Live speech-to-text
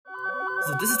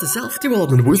So this is the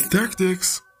self-development with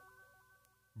tactics.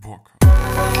 Book.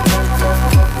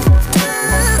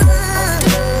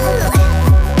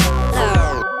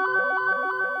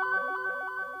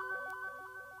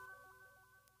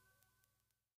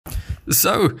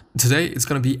 So today it's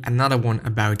going to be another one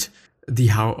about the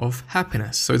how of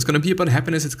happiness. So it's going to be about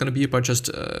happiness. It's going to be about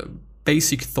just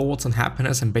basic thoughts on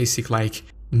happiness and basic like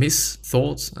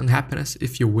thoughts on happiness,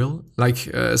 if you will. Like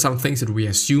some things that we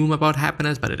assume about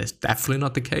happiness, but it is definitely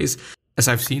not the case, as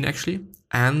I've seen actually.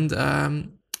 And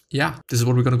yeah, this is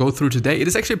what we're going to go through today. It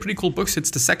is actually a pretty cool book. So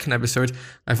it's the second episode.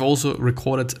 I've also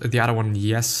recorded the other one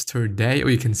yesterday, or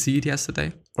you can see it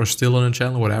yesterday, or still on the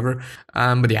channel, whatever.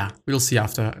 But yeah, we'll see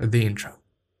after the intro.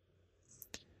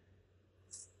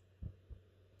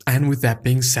 And with that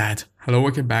being said, hello,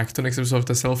 welcome back to the next episode of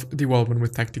the Self-Development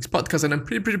with Tactics podcast. And I'm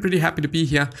pretty happy to be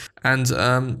here and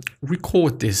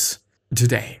record this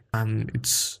today.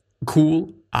 It's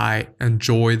cool. I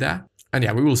enjoy that. And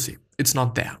yeah, we will see. It's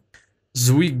not there.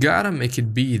 So we gotta make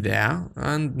it be there,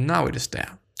 and now it is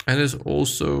there. And it's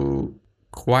also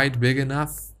quite big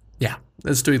enough. Yeah,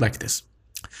 let's do it like this.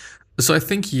 So I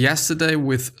think yesterday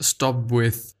we've stopped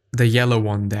with the yellow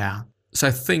one there. So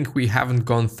I think we haven't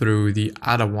gone through the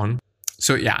other one.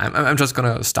 So yeah, I'm just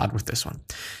gonna start with this one.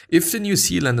 If the New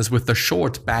Zealanders with the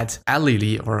short bad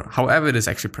allele, or however it is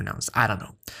actually pronounced, I don't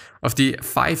know, of the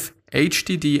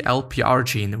 5-HTT-LPR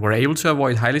gene were able to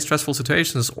avoid highly stressful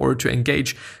situations or to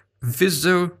engage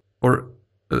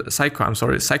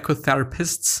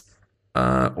psychotherapists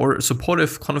or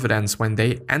supportive confidence when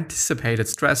they anticipated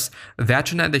stress, their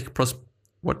genetic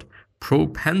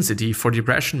propensity for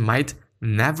depression might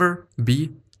never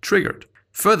be triggered.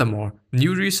 Furthermore,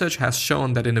 new research has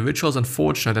shown that individuals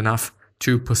unfortunate enough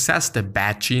to possess the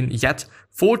bad gene, yet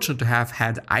fortunate to have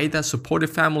had either supportive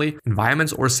family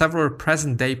environments or several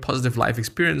present-day positive life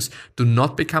experience, do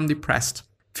not become depressed.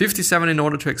 57 in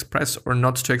order to express or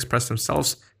not to express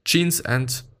themselves, genes,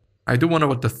 and I do wonder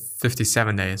what the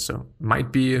 57 is, so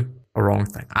might be a wrong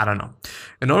thing, I don't know.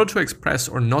 In order to express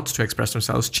or not to express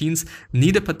themselves, genes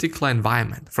need a particular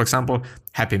environment, for example,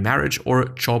 happy marriage or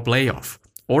job layoff,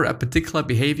 or a particular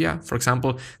behavior, for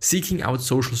example, seeking out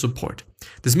social support.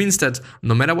 This means that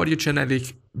no matter what your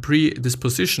genetic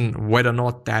predisposition, whether or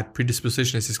not that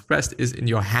predisposition is expressed is in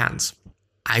your hands.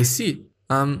 I see.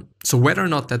 So whether or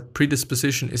not that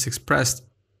predisposition is expressed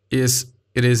it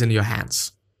is in your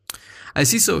hands. I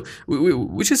see. So,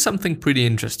 which is something pretty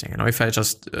interesting, if I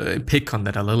just pick on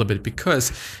that a little bit,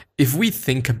 because if we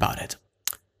think about it,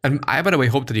 and I, by the way,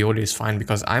 hope that the audio is fine,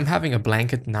 because I'm having a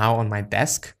blanket now on my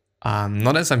desk,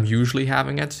 not as I'm usually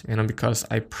having it, because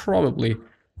I probably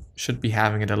should be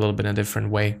having it a little bit in a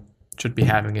different way. Should be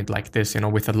having it like this,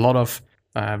 with a lot of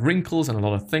wrinkles and a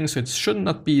lot of things. So it should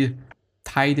not be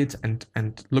tied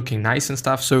and looking nice and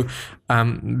stuff. So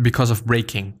because of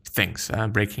breaking things,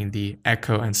 breaking the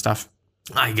echo and stuff,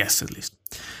 I guess at least.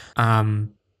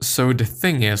 So the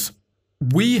thing is,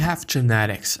 we have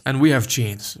genetics and we have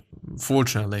genes.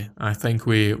 Fortunately, I think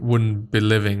we wouldn't be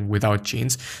living without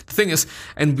genes. The thing is,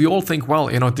 and we all think, well,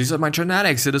 these are my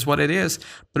genetics, it is what it is,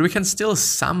 but we can still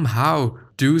somehow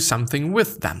do something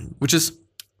with them, which is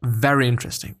very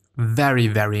interesting. Very,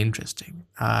 very interesting.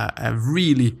 A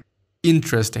really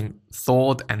interesting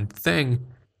thought and thing.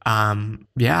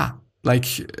 Yeah, like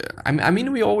I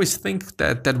mean, we always think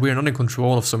that we're not in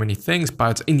control of so many things,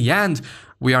 but in the end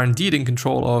we are indeed in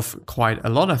control of quite a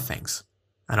lot of things.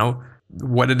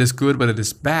 Whether it is good, whether it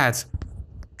is bad,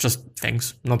 just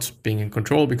things, not being in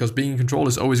control, because being in control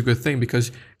is always a good thing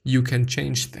because you can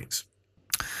change things.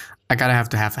 I gotta have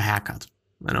to have a haircut.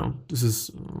 This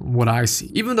is what I see,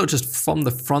 even though just from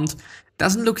the front it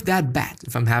doesn't look that bad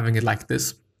if I'm having it like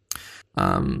this.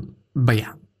 But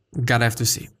yeah, gotta have to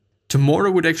see. Tomorrow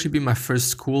would actually be my first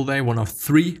school day, one of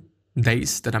 3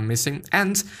 days that I'm missing.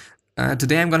 And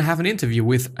today I'm gonna have an interview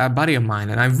with a buddy of mine,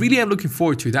 and I really am looking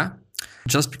forward to that,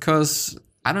 just because,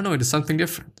 I don't know, it is something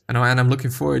different, and I'm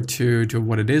looking forward to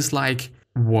what it is like,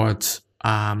 what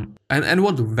and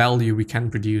what value we can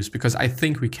produce, because I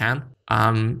think we can.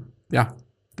 Yeah,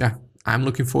 I'm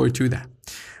looking forward to that.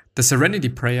 The Serenity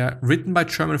Prayer, written by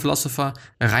German philosopher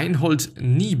Reinhold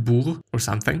Niebuhr or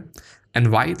something,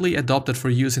 and widely adopted for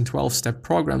use in 12-step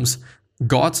programs.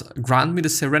 God, grant me the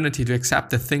serenity to accept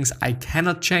the things I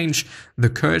cannot change, the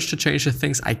courage to change the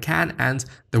things I can, and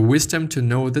the wisdom to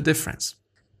know the difference.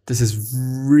 This is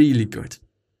really good.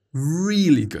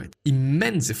 Really good.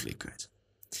 Immensely good.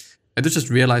 I just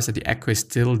realized that the echo is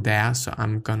still there, so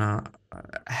I'm gonna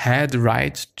head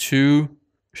right to...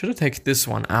 Should I take this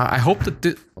one? I hope that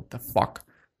this... What the fuck?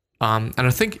 And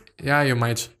I think, yeah, you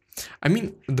might... I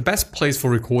mean, the best place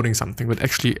for recording something would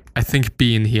actually, I think,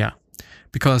 be in here.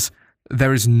 because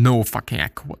there is no fucking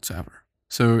echo whatsoever.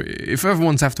 So if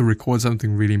everyone's have to record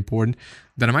something really important,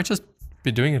 then I might just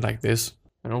be doing it like this,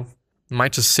 you know, I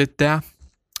might just sit there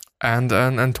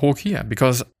and talk here,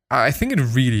 because I think it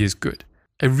really is good.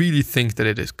 I really think that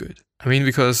it is good. I mean,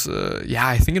 because,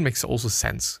 I think it makes also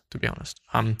sense, to be honest.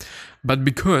 But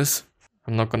because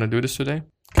I'm not going to do this today.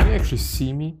 Can you actually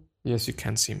see me? Yes, you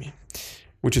can see me,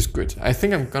 which is good. I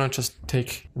think I'm going to just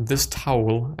take this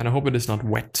towel, and I hope it is not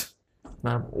wet.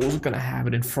 Now I'm also going to have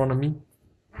it in front of me,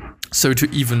 so to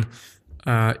even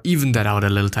that out a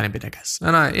little tiny bit, I guess.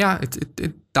 And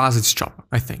it does its job,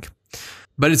 I think.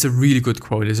 But it's a really good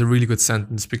quote. It's a really good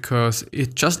sentence, because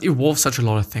it just evolves such a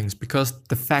lot of things. Because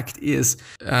the fact is,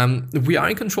 we are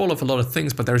in control of a lot of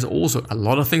things, but there's also a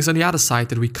lot of things on the other side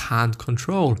that we can't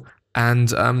control.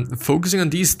 And focusing on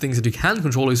these things that you can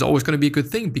control is always going to be a good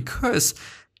thing, because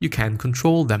you can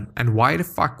control them. And why the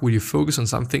fuck would you focus on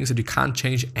some things that you can't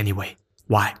change anyway?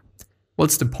 Why?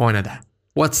 What's the point of that?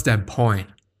 What's the point?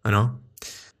 You know?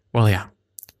 Well, yeah.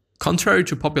 Contrary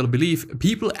to popular belief,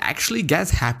 people actually get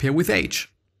happier with age.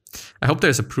 I hope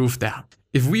there's a proof there.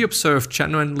 If we observe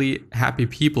genuinely happy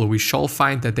people, we shall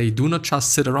find that they do not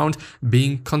just sit around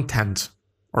being content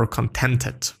or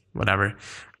contented, whatever.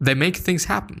 They make things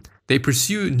happen. They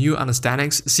pursue new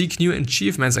understandings, seek new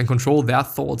achievements, and control their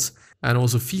thoughts and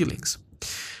also feelings,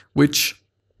 which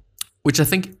I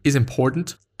think is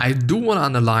important. I do want to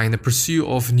underline the pursuit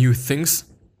of new things,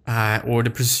 or the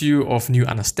pursuit of new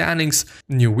understandings,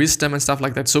 new wisdom and stuff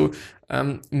like that. So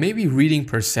maybe reading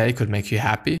per se could make you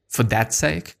happy for that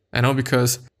sake. I know,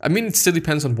 because I mean, it still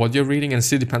depends on what you're reading, and it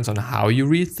still depends on how you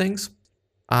read things.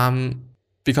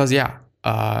 Because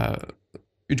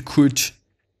it could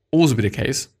also be the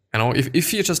case. You know,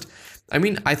 if you just, I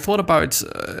mean, I thought about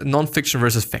non-fiction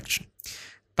versus fiction,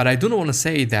 but I do not want to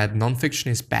say that non-fiction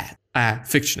is bad.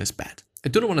 Fiction is bad. I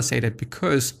do not want to say that,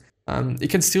 because it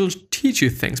can still teach you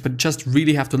things, but just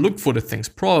really have to look for the things,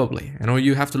 probably. You know,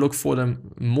 you have to look for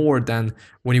them more than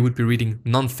when you would be reading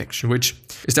non-fiction, which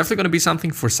is definitely going to be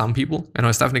something for some people. You know,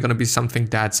 it's definitely going to be something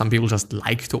that some people just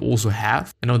like to also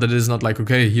have. You know, that it is not like,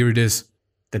 okay, here it is,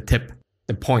 the tip,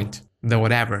 the point, the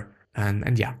whatever.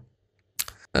 And yeah.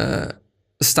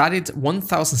 Studied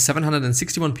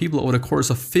 1,761 people over the course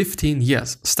of 15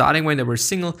 years, starting when they were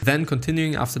single, then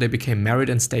continuing after they became married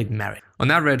and stayed married.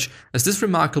 On average, as this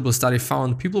remarkable study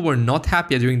found, people were not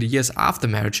happier during the years after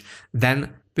marriage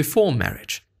than before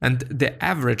marriage. And the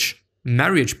average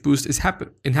marriage boost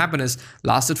in happiness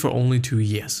lasted for only 2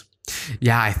 years.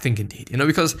 Yeah, I think indeed. You know,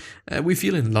 because we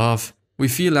feel in love. We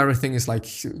feel everything is like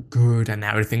good and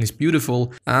everything is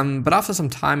beautiful. But after some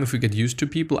time, if we get used to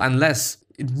people, unless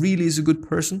it really is a good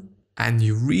person and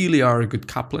you really are a good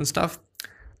couple and stuff,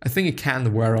 I think it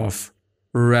can wear off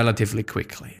relatively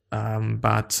quickly.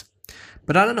 But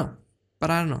I don't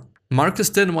know. Marcus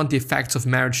didn't want the effects of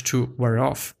marriage to wear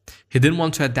off. He didn't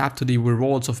want to adapt to the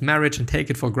rewards of marriage and take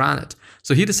it for granted.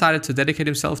 So he decided to dedicate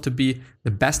himself to be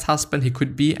the best husband he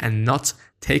could be and not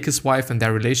take his wife and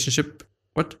their relationship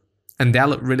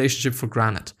for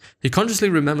granted. He consciously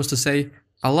remembers to say,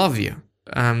 "I love you,"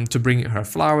 to bring her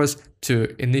flowers,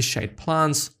 to initiate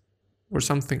plans or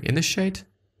something.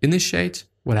 Initiate,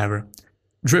 whatever.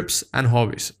 Trips and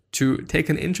hobbies. To take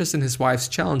an interest in his wife's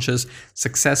challenges,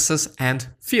 successes, and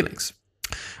feelings.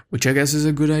 Which I guess is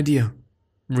a good idea.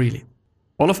 Really.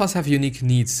 All of us have unique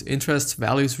needs, interests,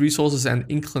 values, resources, and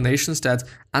inclinations that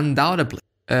undoubtedly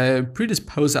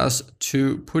predispose us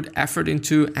to put effort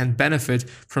into and benefit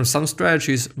from some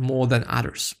strategies more than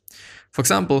others. For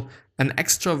example, an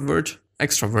extrovert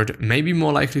may be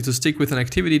more likely to stick with an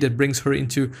activity that brings her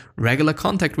into regular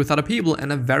contact with other people,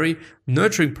 and a very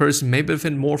nurturing person may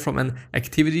benefit more from an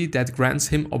activity that grants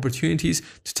him opportunities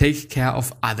to take care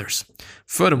of others.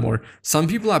 Furthermore, some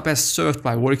people are best served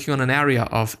by working on an area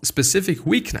of specific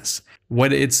weakness,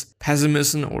 whether it's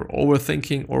pessimism or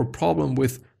overthinking or problem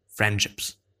with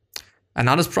friendships. And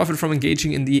others profit from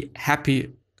engaging in the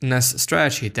happiness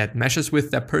strategy that meshes with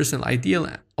their personal ideal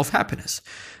of happiness,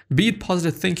 be it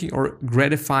positive thinking or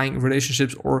gratifying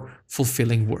relationships or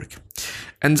fulfilling work.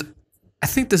 And I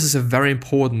think this is a very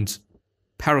important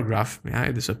paragraph. Yeah,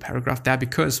 it is a paragraph there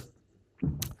because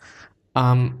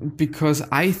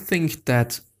I think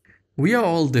that we are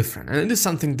all different. And it is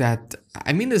something that,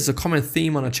 I mean, there's a common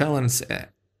theme on a channel,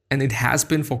 and it has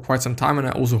been for quite some time, and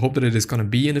I also hope that it is going to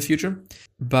be in the future.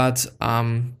 But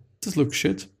this looks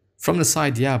shit. From the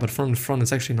side, yeah, but from the front,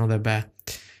 it's actually not that bad.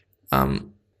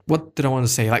 What did I want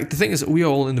to say? Like, the thing is, we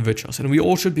are all individuals, and we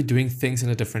all should be doing things in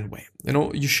a different way. You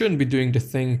know, you shouldn't be doing the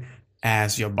thing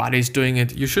as your body's doing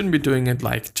it. You shouldn't be doing it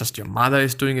like just your mother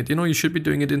is doing it. You know, you should be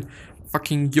doing it in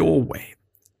fucking your way.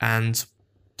 And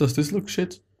Does this look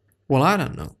shit? Well, I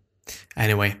don't know.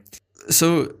 Anyway,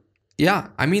 so yeah,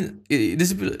 I mean,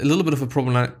 this is a little bit of a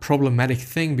problematic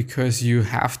thing because you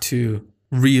have to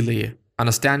really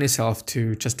understand yourself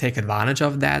to just take advantage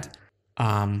of that.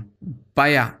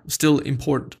 But yeah, still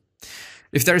important.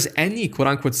 If there's any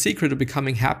quote-unquote secret to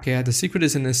becoming happier, the secret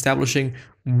is in establishing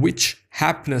which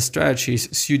happiness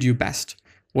strategies suit you best.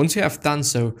 Once you have done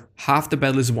so, half the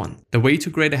battle is won. The way to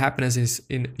greater happiness is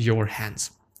in your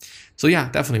hands. So yeah,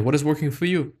 definitely, what is working for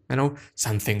you? You know,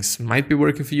 some things might be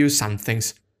working for you, some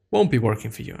things won't be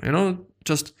working for you. You know,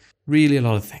 just really a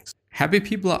lot of things. Happy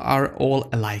people are all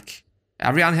alike.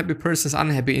 Every unhappy person is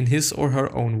unhappy in his or her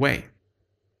own way.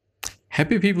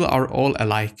 Happy people are all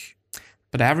alike.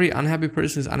 But every unhappy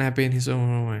person is unhappy in his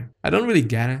own way. I don't really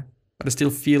get it, but I still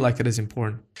feel like it is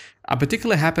important. A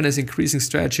particular happiness increasing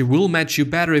strategy will match you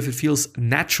better if it feels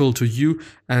natural to you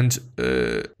and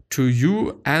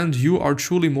you are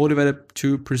truly motivated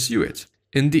to pursue it.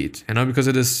 Indeed, you know, because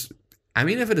it is, I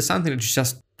mean, if it is something that you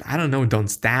just, I don't know, don't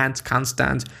stand, can't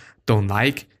stand, don't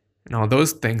like, you know,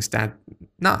 those things that,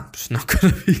 it's not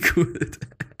gonna be good.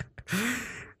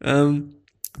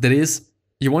 That is,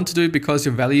 you want to do it because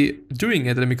you value doing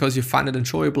it and because you find it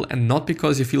enjoyable and not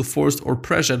because you feel forced or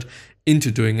pressured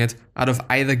into doing it out of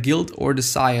either guilt or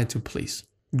desire to please.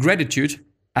 Gratitude,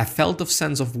 a felt of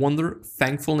sense of wonder,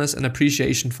 thankfulness and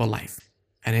appreciation for life.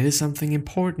 And it is something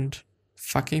important.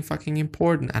 Fucking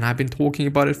important. And I've been talking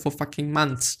about it for fucking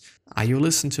months. Are you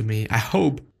listening to me? I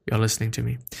hope you're listening to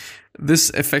me. This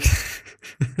effect...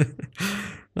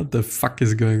 What the fuck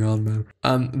is going on,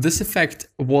 man? This effect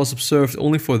was observed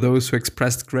only for those who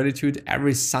expressed gratitude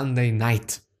every Sunday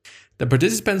night. The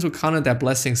participants who counted their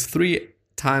blessings 3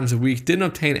 times a week didn't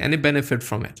obtain any benefit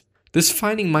from it. This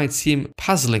finding might seem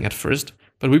puzzling at first,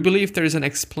 but we believe there is an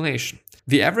explanation.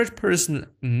 The average person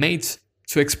made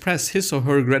to express his or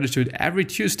her gratitude every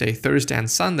Tuesday, Thursday, and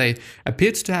Sunday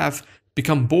appears to have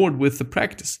become bored with the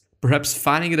practice, perhaps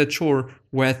finding it a chore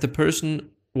whereas the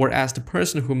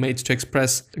person who made to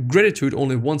express gratitude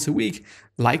only once a week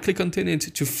likely continued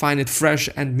to find it fresh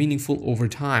and meaningful over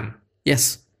time.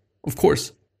 Yes, of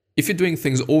course. If you're doing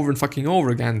things over and fucking over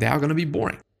again, they are going to be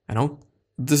boring. You know?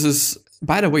 This is,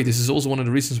 by the way, this is also one of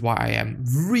the reasons why I am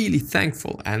really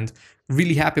thankful and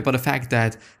really happy about the fact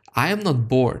that I am not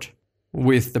bored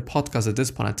with the podcast at this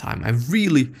point in time. I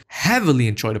really heavily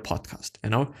enjoy the podcast, you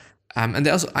know? And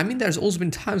there's also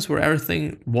been times where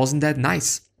everything wasn't that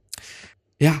nice.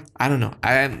 Yeah, I don't know.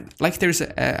 There's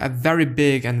a very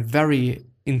big and very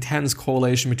intense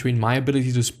correlation between my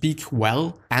ability to speak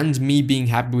well and me being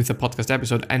happy with the podcast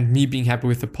episode and me being happy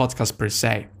with the podcast per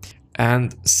se.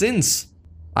 And since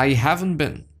I haven't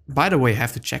been, by the way, I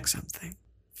have to check something.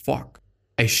 Fuck,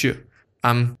 I should.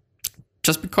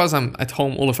 Just because I'm at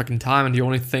home all the fucking time and the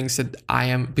only things that I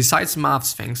am, besides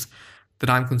maths things, that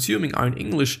I'm consuming are in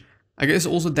English, I guess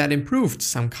also that improved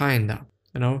some kinda.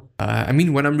 You know,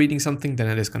 when I'm reading something, then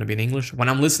it is going to be in English. When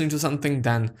I'm listening to something,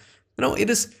 then, you know, it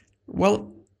is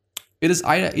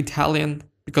either Italian,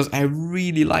 because I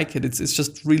really like it. It's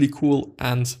just really cool,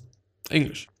 and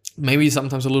English. Maybe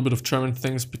sometimes a little bit of German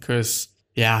things, because,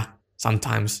 yeah,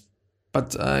 sometimes.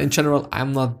 But in general,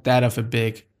 I'm not that of a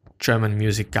big German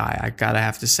music guy, I gotta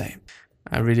have to say.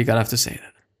 I really gotta have to say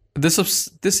that.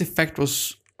 This effect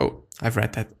was, I've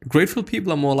read that. Grateful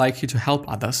people are more likely to help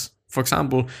others. For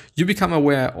example, you become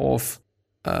aware of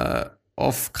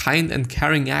kind and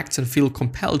caring acts and feel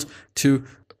compelled to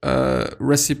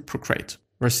reciprocate.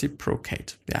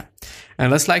 Yeah.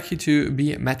 And less likely to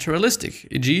be materialistic.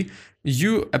 E.g.,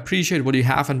 you appreciate what you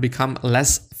have and become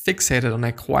less fixated on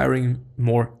acquiring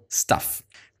more stuff,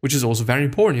 which is also very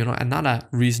important. You know, another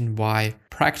reason why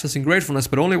practicing gratefulness,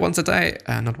 but only once a day,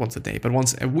 not once a day, but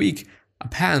once a week,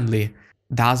 apparently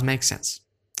does make sense.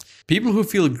 People who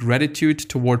feel gratitude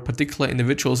toward particular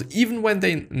individuals, even when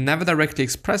they never directly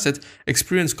express it,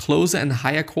 experience closer and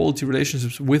higher quality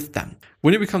relationships with them.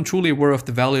 When you become truly aware of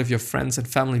the value of your friends and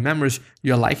family members,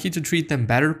 you are likely to treat them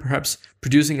better, perhaps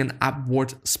producing an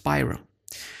upward spiral.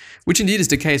 Which indeed is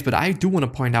the case, but I do want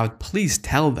to point out, please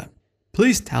tell them.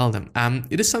 Please tell them.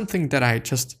 It is something that I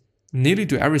just nearly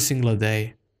do every single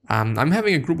day. I'm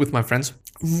having a group with my friends.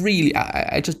 Really,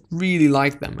 I just really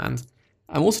like them, and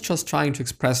I'm also just trying to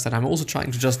express that. I'm also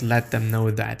trying to just let them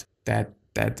know that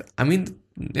I mean,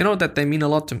 you know, that they mean a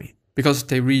lot to me, because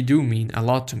they really do mean a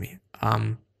lot to me.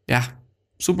 Yeah,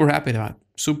 super happy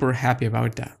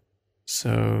about that.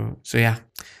 So yeah,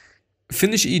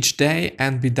 finish each day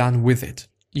and be done with it.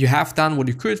 You have done what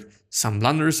you could. Some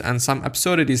blunders and some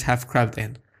absurdities have crept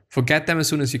in. Forget them as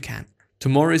soon as you can.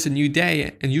 Tomorrow is a new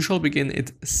day, and you shall begin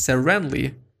it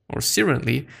serenely or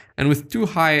serenely, and with too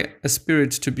high a spirit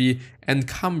to be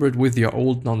encumbered with your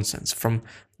old nonsense, from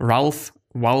Ralph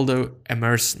Waldo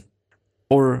Emerson.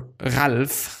 Or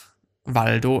Ralph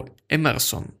Waldo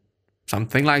Emerson.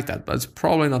 Something like that, but it's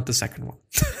probably not the second one.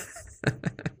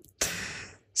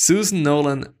 Susan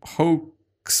Nolan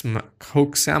Hoeksema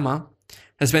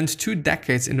has spent 2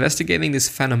 decades investigating this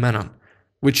phenomenon,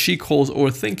 which she calls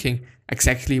overthinking,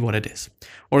 exactly what it is.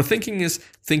 Overthinking is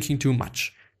thinking too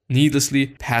much, needlessly,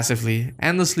 passively,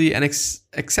 endlessly, and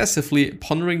excessively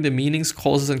pondering the meanings,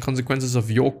 causes, and consequences of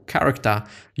your character,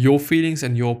 your feelings,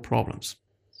 and your problems.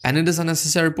 And it is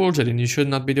unnecessary bullshit, and you should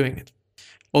not be doing it.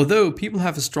 Although people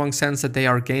have a strong sense that they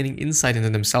are gaining insight into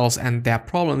themselves and their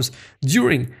problems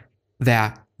during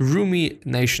their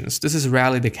ruminations, this is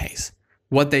rarely the case.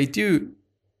 What they do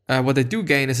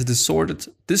gain is a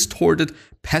distorted,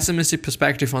 pessimistic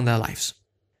perspective on their lives.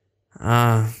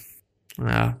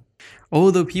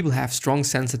 Although people have strong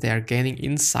sense that they are gaining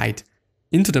insight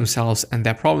into themselves and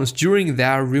their problems during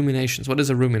their ruminations. What is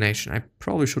a rumination? I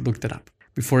probably should look that up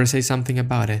before I say something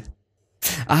about it.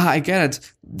 I get it.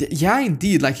 Yeah,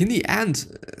 indeed. Like in the end,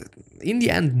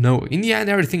 no. In the end,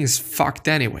 everything is fucked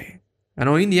anyway. I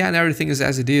know in the end, everything is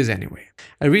as it is anyway.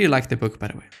 I really like the book, by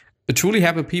the way. But truly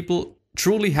happy people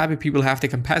have the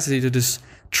capacity to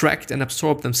distract and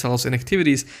absorb themselves in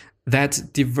activities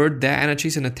that divert their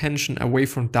energies and attention away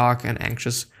from dark and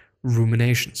anxious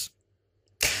ruminations.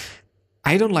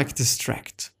 I don't like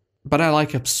distract, but I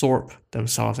like absorb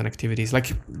themselves in activities.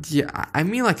 Like, yeah, I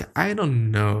mean, like, I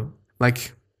don't know.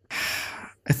 Like,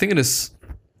 I think it is,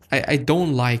 I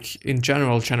don't like, in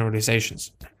general,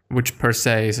 generalizations, which per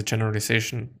se is a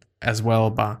generalization as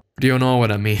well, but you know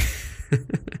what I mean.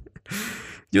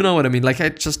 You know what I mean? Like, I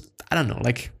don't know,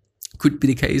 like, could be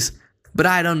the case, but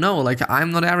I don't know. Like,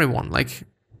 I'm not everyone. Like,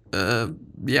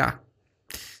 yeah.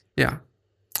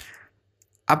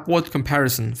 Upward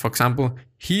comparison, for example,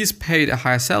 he's paid a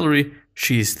higher salary,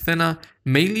 she is thinner,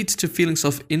 may lead to feelings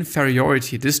of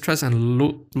inferiority, distress, and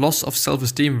loss of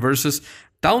self-esteem, versus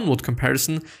downward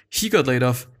comparison, he got laid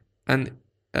off and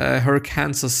her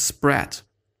cancer spread.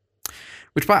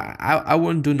 Which, but I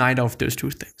wouldn't do neither of those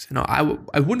two things. You know,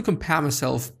 I wouldn't compare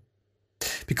myself,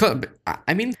 because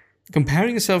I mean,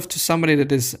 comparing yourself to somebody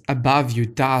that is above you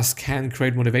can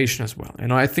create motivation as well. You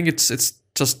know, I think it's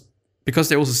just because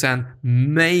they also said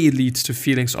may lead to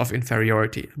feelings of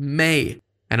inferiority. May,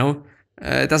 you know,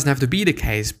 it doesn't have to be the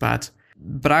case, but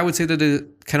I would say that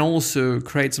it can also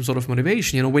create some sort of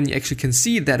motivation. You know, when you actually can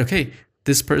see that, okay,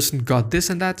 this person got this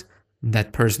and that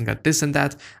person got this and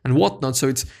that and whatnot. So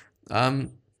it's I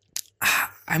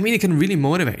mean, it can really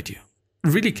motivate you.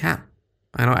 It really can.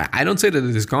 I don't say that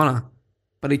it is gonna,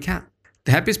 but it can.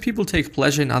 The happiest people take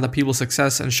pleasure in other people's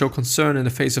success and show concern in the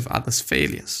face of others'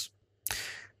 failures.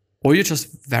 Or you're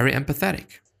just very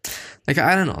empathetic. Like,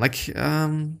 I don't know, like,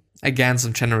 again,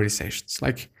 some generalizations.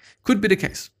 Like, could be the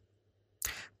case.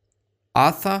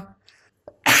 Arthur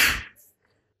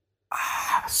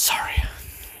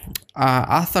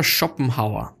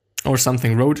Schopenhauer or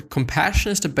something wrote,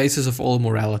 compassion is the basis of all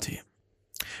morality.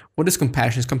 What is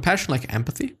compassion? Is compassion like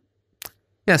empathy?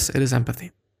 Yes, it is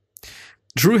empathy.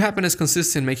 True happiness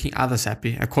consists in making others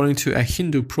happy, according to a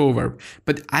Hindu proverb.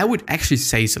 But I would actually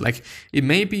say so. Like, it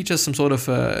may be just some sort of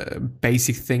a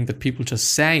basic thing that people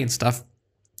just say and stuff,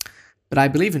 but I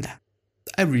believe in that.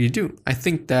 I really do. I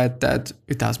think that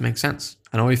it does make sense.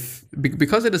 I know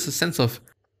because it is a sense of,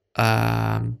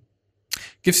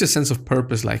 gives you a sense of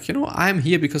purpose. Like, you know, I'm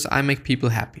here because I make people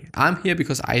happy. I'm here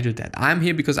because I do that. I'm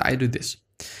here because I do this.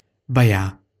 But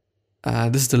yeah,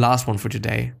 this is the last one for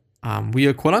today. We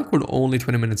are quote unquote only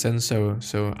 20 minutes in, so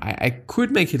I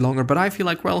could make it longer, but I feel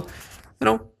like, well, you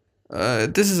know,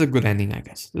 this is a good ending, I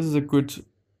guess. This is a good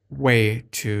way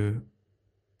to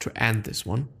end this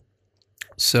one.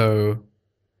 So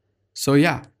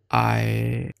yeah,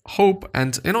 I hope,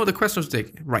 and you know, the question of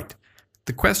today, right?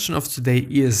 The question of today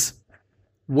is,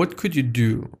 what could you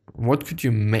do? What could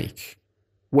you make?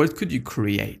 What could you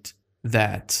create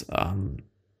that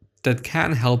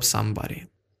can help somebody?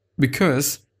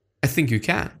 Because I think you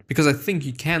can. Because I think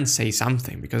you can say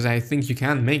something. Because I think you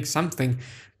can make something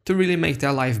to really make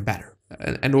their life better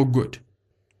and or good.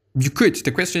 You could.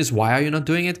 The question is, why are you not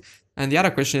doing it? And the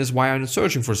other question is, why are you not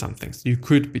searching for some things you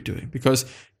could be doing? Because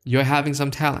you're having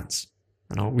some talents.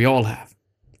 You know, we all have.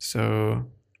 So,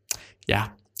 yeah.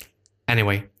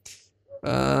 Anyway.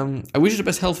 I wish you the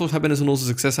best health, happiness, and also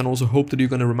success, and also hope that you're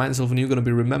going to remind yourself and you're going to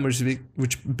be remembered,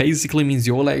 which basically means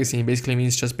your legacy, and basically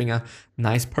means just being a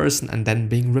nice person and then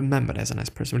being remembered as a nice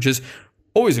person, which is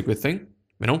always a good thing,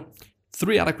 you know.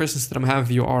 3 other questions that I'm having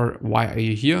for you are: why are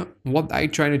you here? What are you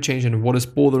trying to change? And what is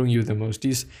bothering you the most?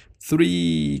 These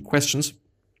 3 questions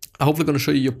are hopefully going to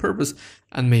show you your purpose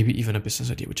and maybe even a business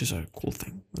idea, which is a cool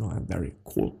thing, a very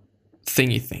cool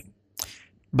thingy thing.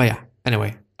 But yeah,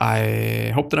 anyway,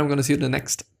 I hope that I'm going to see you the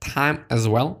next time as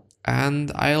well,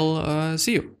 and I'll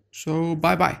see you. So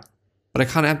bye-bye. But I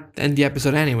can't end the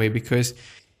episode anyway because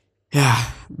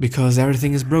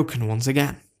everything is broken once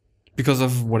again. Because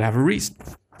of whatever reason.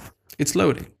 It's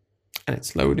loading. And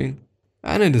it's loading.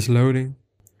 And it is loading.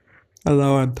 And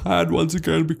now I'm tired once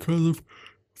again because of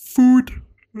food.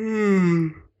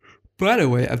 By the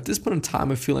way, at this point in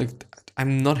time, I feel like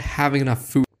I'm not having enough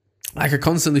food. Like I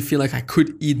constantly feel like I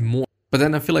could eat more. But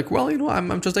then I feel like, well,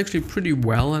 I'm just actually pretty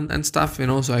well and stuff,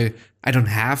 so I don't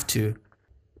have to.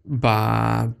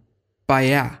 But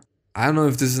yeah, I don't know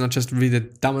if this is not just really the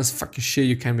dumbest fucking shit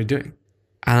you can be doing.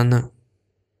 I don't know.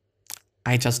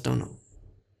 I just don't know.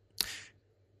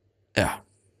 Yeah.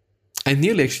 I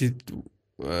nearly actually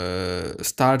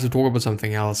started to talk about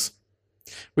something else,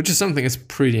 which is something that's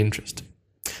pretty interesting.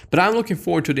 But I'm looking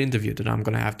forward to the interview that I'm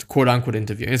going to have, to quote-unquote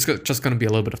interview. It's just going to be a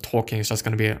little bit of talking. It's just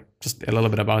going to be just a little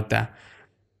bit about that.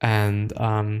 And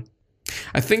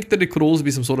I think that it could also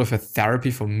be some sort of a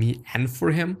therapy for me and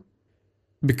for him,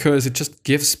 because it just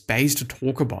gives space to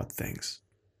talk about things,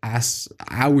 as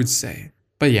I would say.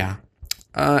 But yeah,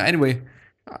 anyway,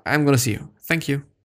 I'm going to see you. Thank you.